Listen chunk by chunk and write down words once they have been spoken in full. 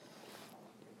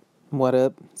What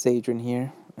up? It's Adrian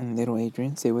here, and little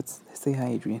Adrian. Say hi,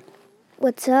 Adrian.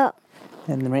 What's up?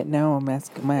 And right now, I'm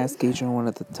gonna ask Adrian one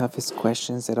of the toughest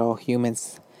questions that all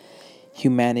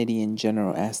humanity in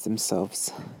general, ask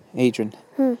themselves. Adrian,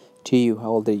 to you, how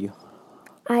old are you?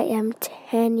 I am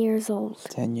 10 years old.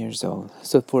 10 years old.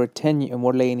 So for 10 years, and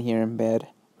we're laying here in bed,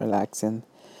 relaxing.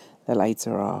 The lights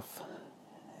are off,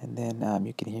 and then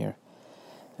you can hear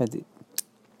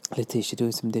Letitia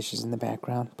doing some dishes in the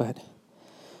background. But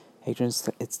Adrian,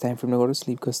 it's time for him to go to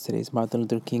sleep because today's Martin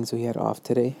Luther King, so he had off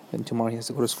today, and tomorrow he has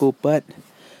to go to school. But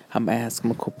I'm gonna ask him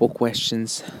a couple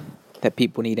questions that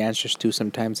people need answers to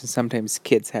sometimes, and sometimes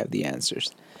kids have the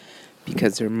answers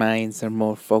because their minds are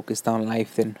more focused on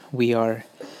life than we are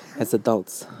as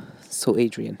adults. So,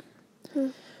 Adrian,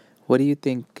 what do you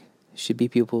think should be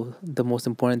the most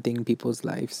important thing in people's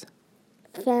lives?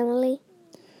 Family,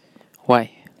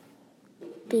 Why?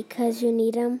 because you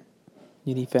need them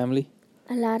You need family?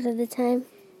 a lot of the time.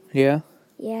 Yeah?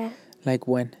 Yeah. Like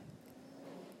when?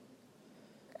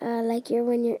 Like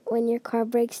when your car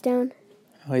breaks down.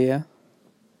 Oh, yeah?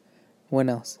 When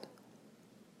else?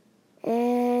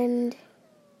 And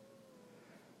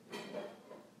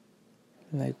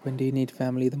Like when do you need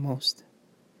family the most?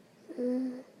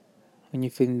 When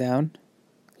you're feeling down?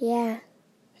 yeah.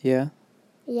 Yeah?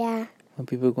 Yeah. When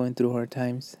people are going through hard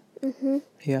times? Mhm.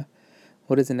 Yeah?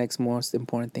 What is the next most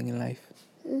important thing in life?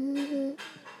 Mhm.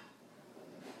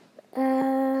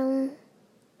 Um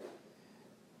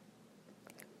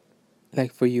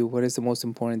Like for you, what is the most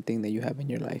important thing that you have in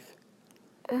your life?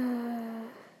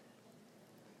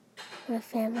 my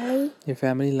family. Your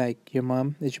family, like your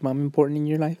mom. Is your mom important in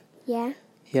your life? Yeah.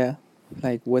 Yeah.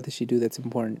 Like what does she do that's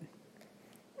important?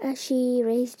 She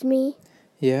raised me.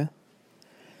 Yeah.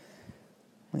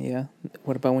 Yeah.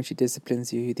 What about when she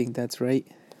disciplines you? You think that's right?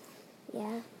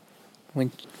 Yeah.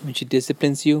 When she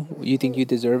disciplines you, you think you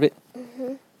deserve it?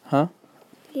 Huh?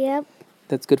 Yep.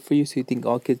 That's good for you. So you think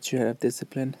all kids should have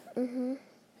discipline? Mhm.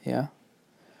 Yeah.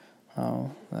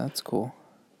 Oh, that's cool.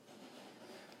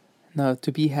 Now,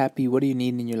 to be happy, what do you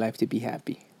need in your life to be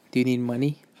happy? Do you need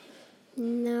money?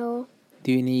 No.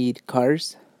 Do you need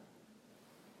cars?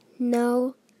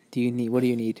 No. What do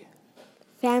you need?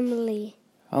 Family.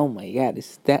 Oh my God,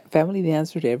 is that family the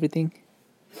answer to everything?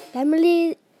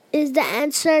 Family is the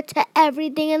answer to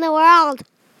everything in the world.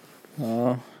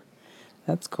 Oh,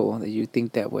 that's cool that you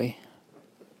think that way.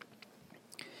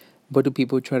 What do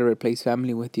people try to replace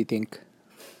family with, do you think?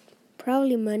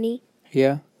 Probably money.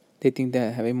 Yeah? They think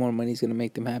that having more money is going to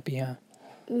make them happy, huh?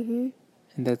 Mhm.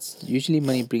 And that's usually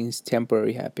money brings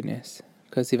temporary happiness.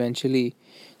 Because eventually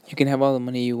you can have all the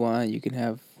money you want. You can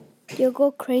have. You'll go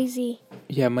crazy.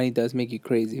 Yeah, money does make you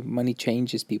crazy. Money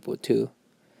changes people too,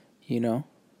 you know?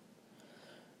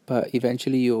 But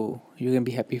eventually you're going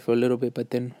to be happy for a little bit.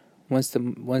 But then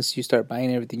once you start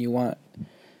buying everything you want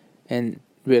and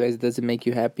realize it doesn't make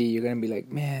you happy, you're going to be like,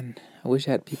 man, I wish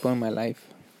I had people in my life.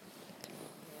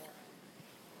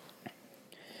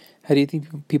 How do you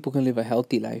think people can live a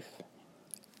healthy life?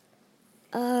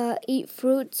 Eat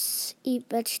fruits, eat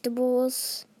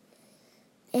vegetables,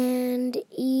 and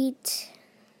eat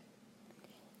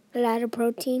a lot of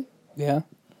protein. Yeah?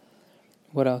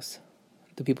 What else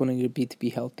do people need to be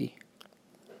healthy?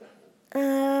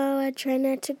 I try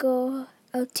not to go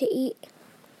out to eat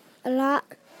a lot.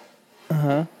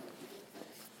 Uh-huh.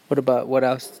 What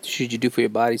else should you do for your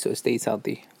body so it stays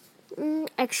healthy?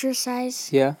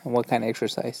 Exercise, Yeah? And what kind of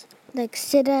exercise? like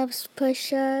sit-ups,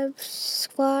 push-ups,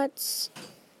 squats.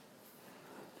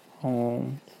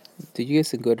 Did you get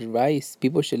some good advice?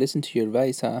 People should listen to your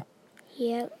advice, huh?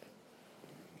 Yep.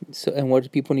 So, and what do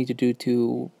people need to do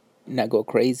to not go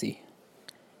crazy?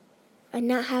 And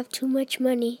not have too much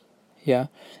money. Yeah?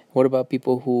 What about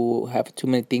people who have too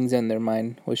many things on their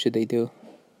mind? What should they do?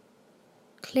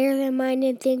 Clear their mind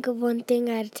and think of one thing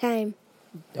at a time.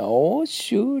 Oh,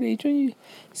 shoot, Adrian,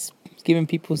 giving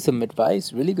people some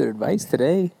advice, really good advice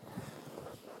today.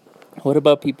 What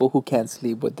about people who can't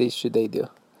sleep? Should they do?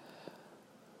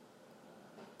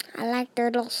 I like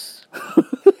turtles.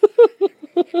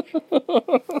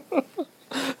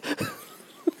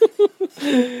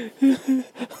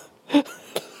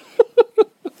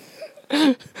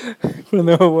 From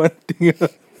the one thing,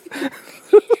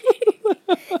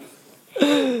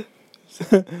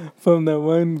 from that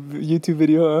one YouTube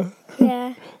video, huh?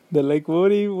 Yeah. They're like, what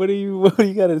do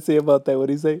you gotta say about that? What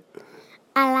do you say?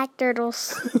 I like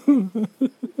turtles.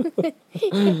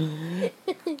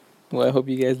 Well, I hope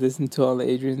you guys listened to all of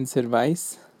Adrian's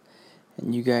advice,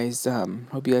 and you guys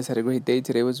hope you guys had a great day.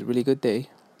 Today was a really good day.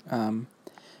 I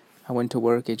went to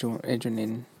work. Adrian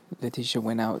and Letitia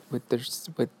went out with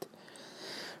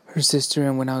her sister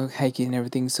and went out hiking and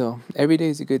everything. So every day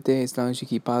is a good day as long as you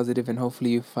keep positive, and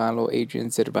hopefully you follow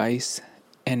Adrian's advice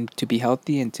and to be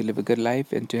healthy and to live a good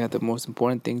life and to have the most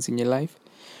important things in your life.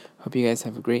 Hope you guys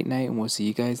have a great night, and we'll see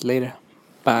you guys later.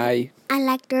 Bye. I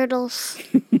like turtles.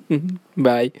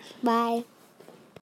 Bye. Bye.